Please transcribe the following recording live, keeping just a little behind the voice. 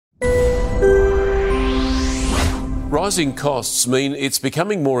Rising costs mean it's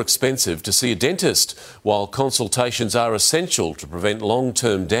becoming more expensive to see a dentist. While consultations are essential to prevent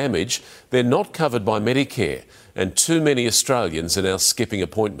long-term damage, they're not covered by Medicare, and too many Australians are now skipping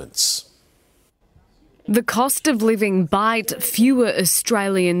appointments. The cost of living bite, fewer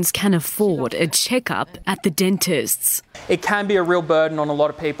Australians can afford a checkup at the dentist's. It can be a real burden on a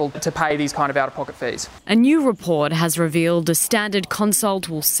lot of people to pay these kind of out-of-pocket fees. A new report has revealed a standard consult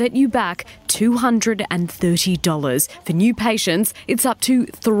will set you back $230. For new patients, it's up to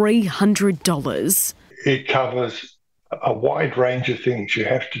 $300. It covers a wide range of things. You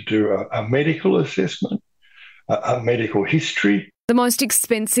have to do a medical assessment, a medical history. The most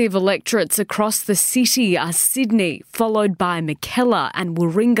expensive electorates across the city are Sydney, followed by Mackellar and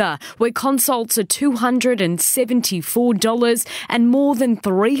Warringah, where consults are $274 and more than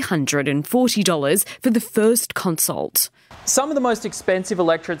 $340 for the first consult. Some of the most expensive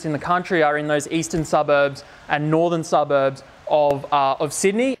electorates in the country are in those eastern suburbs and northern suburbs of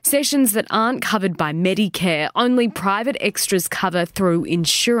Sydney. Sessions that aren't covered by Medicare, only private extras cover through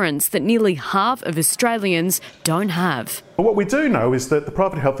insurance that nearly half of Australians don't have. But what we do know is that the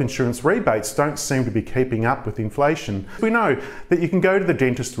private health insurance rebates don't seem to be keeping up with inflation. We know that you can go to the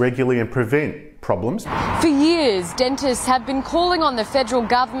dentist regularly and prevent problems. For years, dentists have been calling on the federal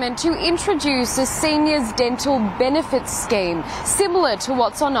government to introduce a seniors dental benefits scheme, similar to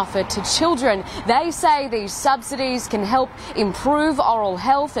what's on offer to children. They say these subsidies can help improve oral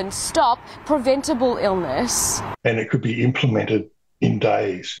health and stop preventable illness. And it could be implemented in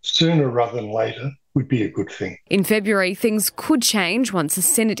days. Sooner rather than later would be a good thing. In February, things could change once a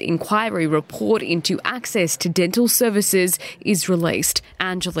Senate inquiry report into access to dental services is released.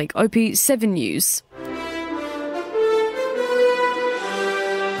 Angelique Opie, 7 News.